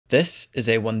This is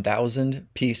a 1,000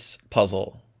 piece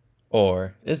puzzle.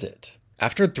 Or is it?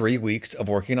 After 3 weeks of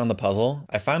working on the puzzle,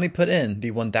 I finally put in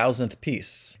the 1,000th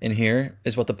piece. And here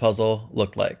is what the puzzle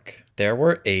looked like. There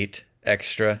were 8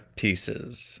 extra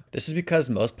pieces. This is because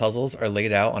most puzzles are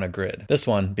laid out on a grid, this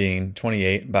one being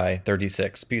 28 by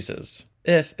 36 pieces.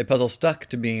 If a puzzle stuck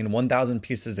to being 1,000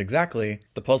 pieces exactly,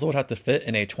 the puzzle would have to fit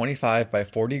in a 25 by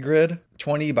 40 grid,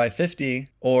 20 by 50,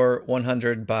 or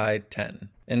 100 by 10.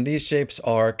 And these shapes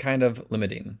are kind of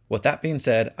limiting. With that being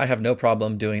said, I have no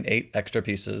problem doing 8 extra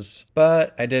pieces,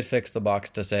 but I did fix the box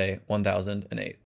to say 1008.